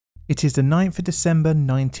It is the 9th of December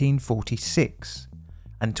 1946,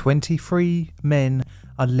 and 23 men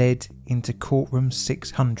are led into courtroom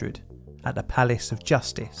 600 at the Palace of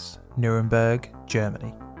Justice, Nuremberg,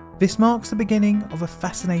 Germany. This marks the beginning of a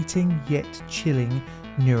fascinating yet chilling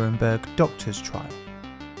Nuremberg doctors' trial.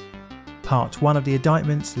 Part 1 of the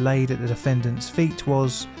indictments laid at the defendants' feet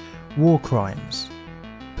was war crimes,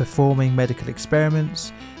 performing medical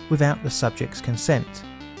experiments without the subject's consent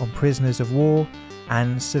on prisoners of war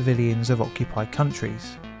and civilians of occupied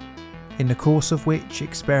countries, in the course of which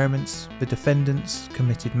experiments the defendants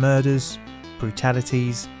committed murders,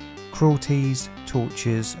 brutalities, cruelties,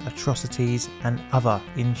 tortures, atrocities and other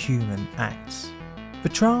inhuman acts. The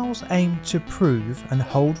trials aimed to prove and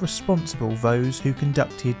hold responsible those who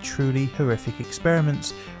conducted truly horrific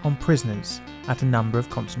experiments on prisoners at a number of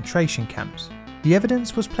concentration camps. The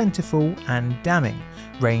evidence was plentiful and damning,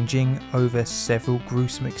 ranging over several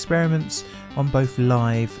gruesome experiments on both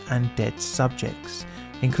live and dead subjects,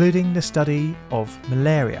 including the study of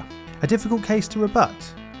malaria. A difficult case to rebut,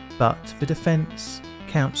 but the defence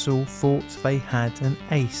counsel thought they had an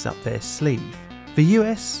ace up their sleeve. The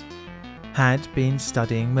US had been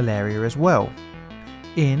studying malaria as well,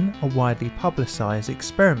 in a widely publicised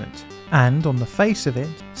experiment, and on the face of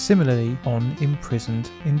it, similarly on imprisoned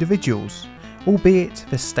individuals, albeit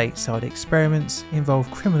the stateside experiments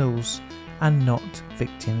involve criminals and not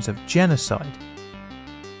victims of genocide.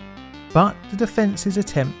 But the defence's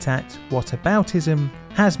attempt at whataboutism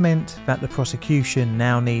has meant that the prosecution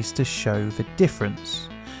now needs to show the difference,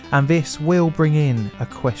 and this will bring in a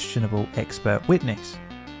questionable expert witness.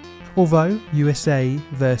 Although USA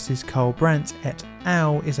versus Karl Brandt et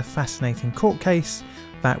al. Is a fascinating court case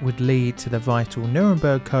that would lead to the vital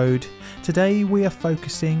Nuremberg Code, today we are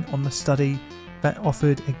focusing on the study that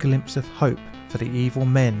offered a glimpse of hope for the evil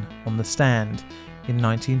men on the stand in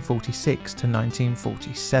 1946 to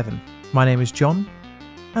 1947. My name is John,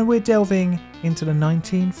 and we're delving into the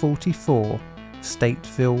 1944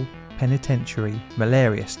 Stateville Penitentiary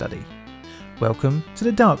Malaria Study. Welcome to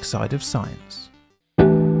the dark side of science.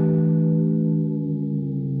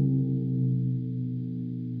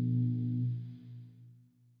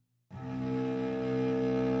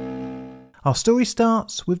 Our story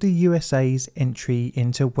starts with the USA's entry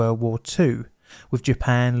into World War II, with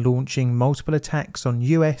Japan launching multiple attacks on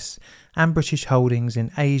US and British holdings in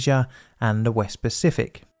Asia and the West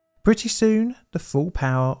Pacific. Pretty soon, the full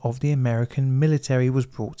power of the American military was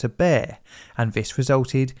brought to bear, and this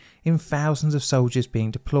resulted in thousands of soldiers being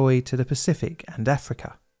deployed to the Pacific and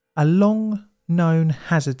Africa. A long-known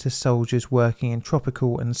hazard to soldiers working in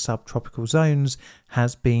tropical and subtropical zones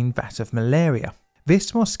has been that of malaria.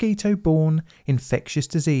 This mosquito-borne infectious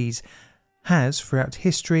disease has throughout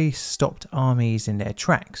history stopped armies in their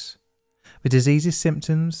tracks. The disease's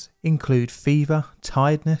symptoms include fever,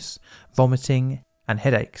 tiredness, vomiting and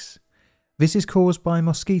headaches. This is caused by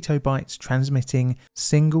mosquito bites transmitting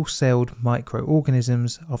single-celled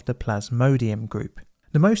microorganisms of the Plasmodium group,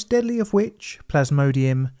 the most deadly of which,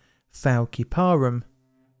 Plasmodium falciparum,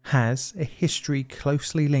 has a history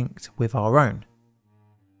closely linked with our own.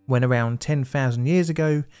 When around 10,000 years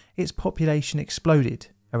ago, its population exploded,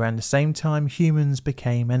 around the same time humans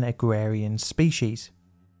became an agrarian species.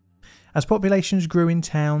 As populations grew in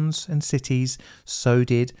towns and cities, so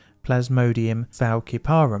did Plasmodium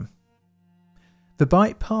falciparum. The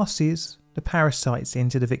bite passes the parasites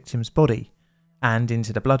into the victim's body and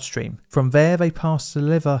into the bloodstream. From there they pass to the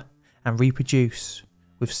liver and reproduce,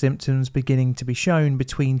 with symptoms beginning to be shown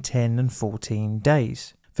between 10 and 14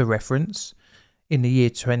 days. For reference, in the year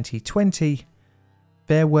 2020,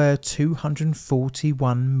 there were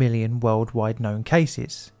 241 million worldwide known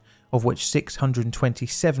cases, of which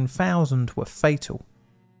 627,000 were fatal.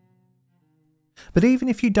 But even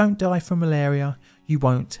if you don't die from malaria, you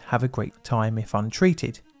won't have a great time if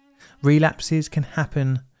untreated. Relapses can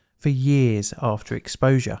happen for years after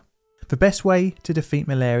exposure. The best way to defeat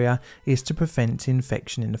malaria is to prevent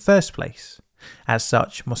infection in the first place. As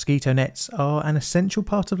such, mosquito nets are an essential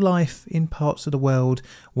part of life in parts of the world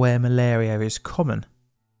where malaria is common.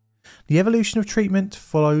 The evolution of treatment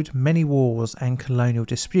followed many wars and colonial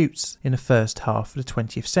disputes in the first half of the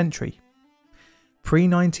 20th century.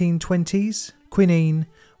 Pre-1920s, quinine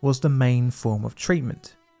was the main form of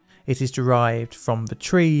treatment. It is derived from the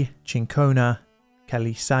tree Cinchona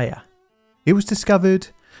caliacea. It was discovered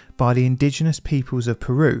by the indigenous peoples of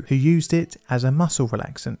Peru, who used it as a muscle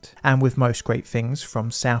relaxant, and with most great things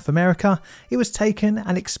from South America, it was taken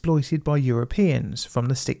and exploited by Europeans from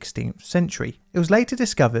the 16th century. It was later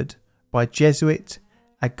discovered by Jesuit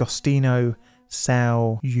Agostino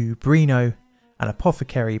Sauubrino, an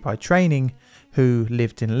apothecary by training who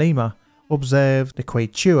lived in Lima, observed the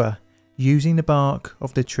Quechua using the bark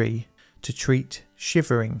of the tree to treat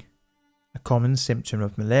shivering, a common symptom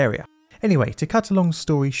of malaria. Anyway, to cut a long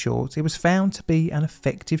story short, it was found to be an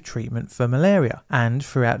effective treatment for malaria, and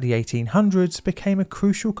throughout the 1800s became a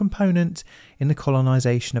crucial component in the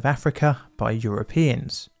colonisation of Africa by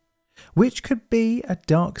Europeans, which could be a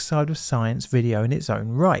dark side of science video in its own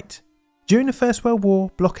right. During the First World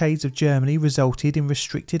War, blockades of Germany resulted in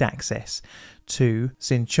restricted access to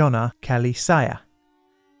Cinchona caliacea,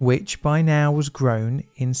 which by now was grown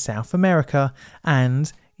in South America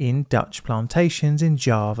and in Dutch plantations in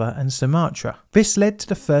Java and Sumatra. This led to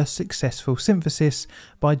the first successful synthesis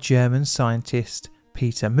by German scientist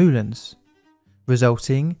Peter Mullens,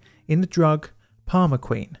 resulting in the drug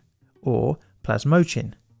Parmaquine or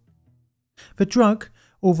plasmochin. The drug,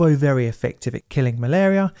 although very effective at killing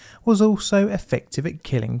malaria, was also effective at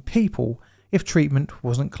killing people if treatment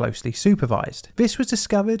wasn't closely supervised. This was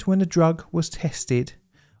discovered when the drug was tested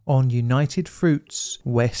on United Fruit's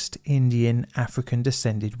West Indian African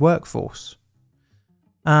descended workforce.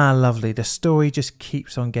 Ah, lovely, the story just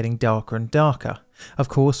keeps on getting darker and darker. Of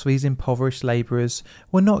course, these impoverished labourers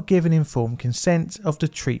were not given informed consent of the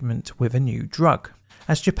treatment with a new drug.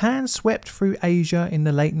 As Japan swept through Asia in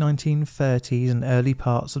the late 1930s and early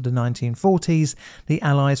parts of the 1940s, the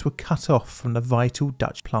Allies were cut off from the vital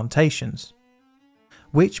Dutch plantations,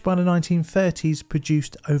 which by the 1930s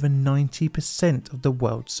produced over 90% of the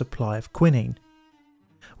world's supply of quinine.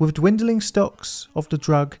 With dwindling stocks of the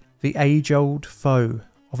drug, the age-old foe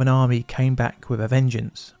of an army came back with a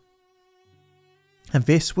vengeance. And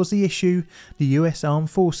this was the issue the US Armed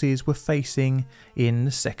Forces were facing in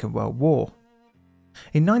the Second World War.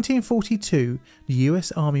 In 1942, the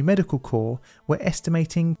US Army Medical Corps were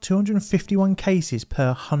estimating 251 cases per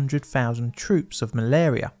 100,000 troops of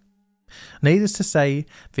malaria. Needless to say,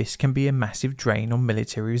 this can be a massive drain on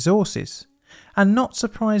military resources, and not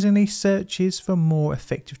surprisingly, searches for more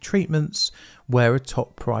effective treatments were a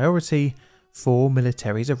top priority for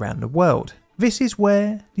militaries around the world. This is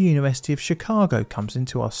where the University of Chicago comes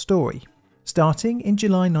into our story. Starting in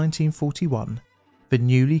July 1941, the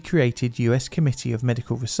newly created US Committee of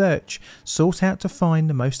Medical Research sought out to find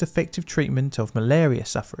the most effective treatment of malaria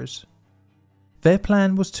sufferers. Their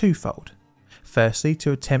plan was twofold. Firstly,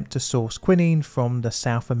 to attempt to source quinine from the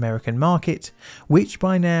South American market, which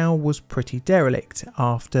by now was pretty derelict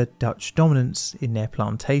after Dutch dominance in their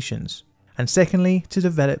plantations. And secondly, to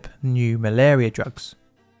develop new malaria drugs.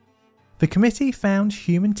 The committee found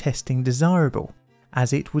human testing desirable,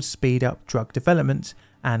 as it would speed up drug development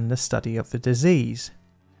and the study of the disease.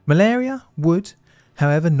 Malaria would,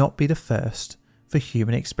 however, not be the first for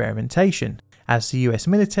human experimentation, as the US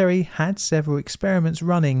military had several experiments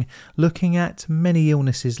running looking at many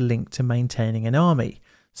illnesses linked to maintaining an army,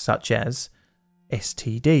 such as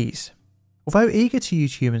STDs. Although eager to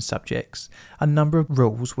use human subjects, a number of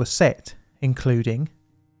rules were set, including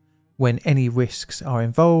when any risks are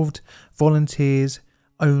involved, volunteers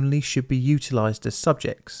only should be utilised as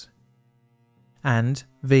subjects, and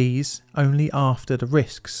these only after the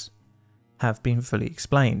risks have been fully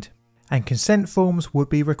explained, and consent forms would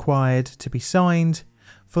be required to be signed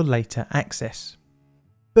for later access.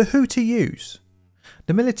 But who to use?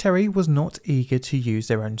 The military was not eager to use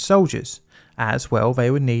their own soldiers, as well they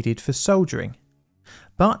were needed for soldiering.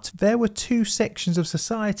 But there were two sections of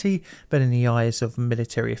society that in the eyes of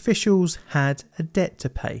military officials had a debt to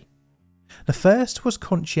pay. The first was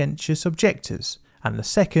conscientious objectors, and the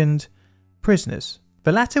second, prisoners.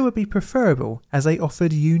 The latter would be preferable as they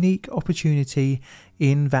offered unique opportunity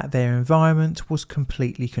in that their environment was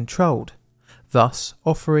completely controlled, thus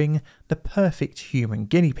offering the perfect human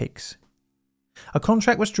guinea pigs. A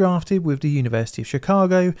contract was drafted with the University of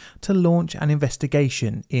Chicago to launch an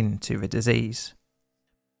investigation into the disease.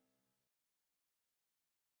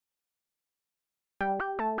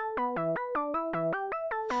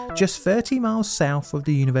 Just 30 miles south of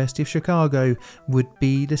the University of Chicago would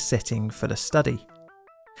be the setting for the study.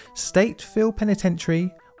 Stateville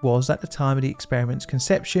Penitentiary was at the time of the experiment's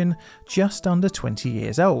conception just under 20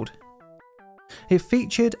 years old. It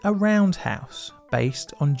featured a roundhouse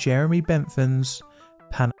based on Jeremy Bentham's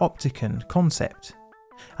panopticon concept,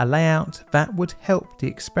 a layout that would help the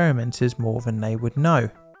experimenters more than they would know.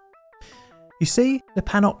 You see, the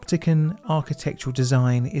panopticon architectural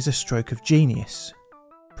design is a stroke of genius.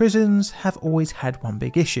 Prisons have always had one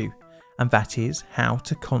big issue, and that is how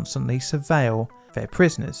to constantly surveil their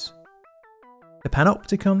prisoners. The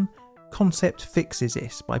panopticon concept fixes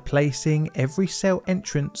this by placing every cell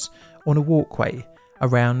entrance on a walkway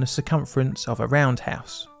around the circumference of a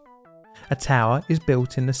roundhouse. A tower is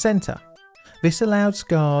built in the centre. This allowed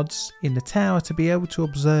guards in the tower to be able to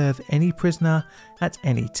observe any prisoner at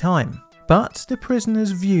any time. But the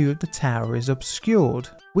prisoner's view of the tower is obscured,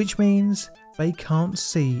 which means they can't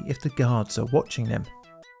see if the guards are watching them.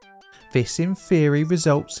 This in theory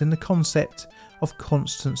results in the concept of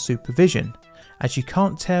constant supervision, as you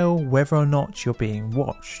can't tell whether or not you're being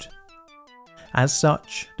watched. As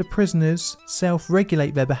such, the prisoners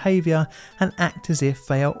self-regulate their behaviour and act as if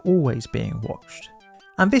they are always being watched.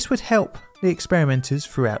 And this would help the experimenters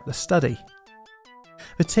throughout the study.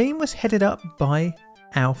 The team was headed up by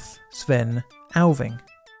Alf Sven Alving,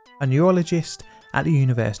 a neurologist at the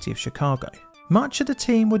University of Chicago. Much of the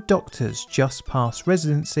team were doctors just past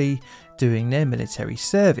residency doing their military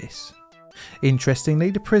service. Interestingly,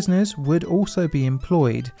 the prisoners would also be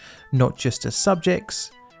employed not just as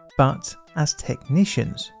subjects, but as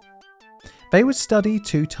technicians. They would study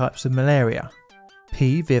two types of malaria,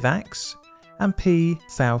 P. vivax and P.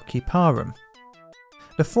 falciparum.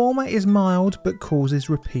 The former is mild but causes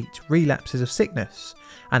repeat relapses of sickness,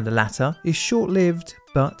 and the latter is short-lived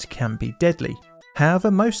but can be deadly.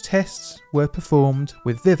 However, most tests were performed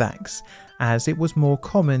with vivax as it was more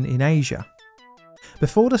common in Asia.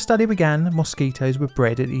 Before the study began, mosquitoes were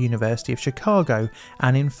bred at the University of Chicago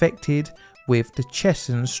and infected with the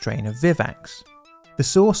Chesson strain of vivax. The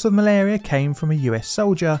source of malaria came from a US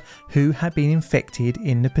soldier who had been infected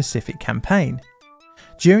in the Pacific Campaign.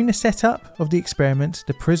 During the setup of the experiment,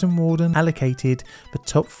 the prison warden allocated the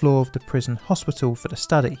top floor of the prison hospital for the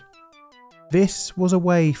study. This was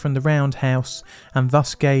away from the roundhouse and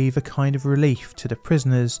thus gave a kind of relief to the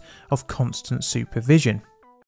prisoners of constant supervision.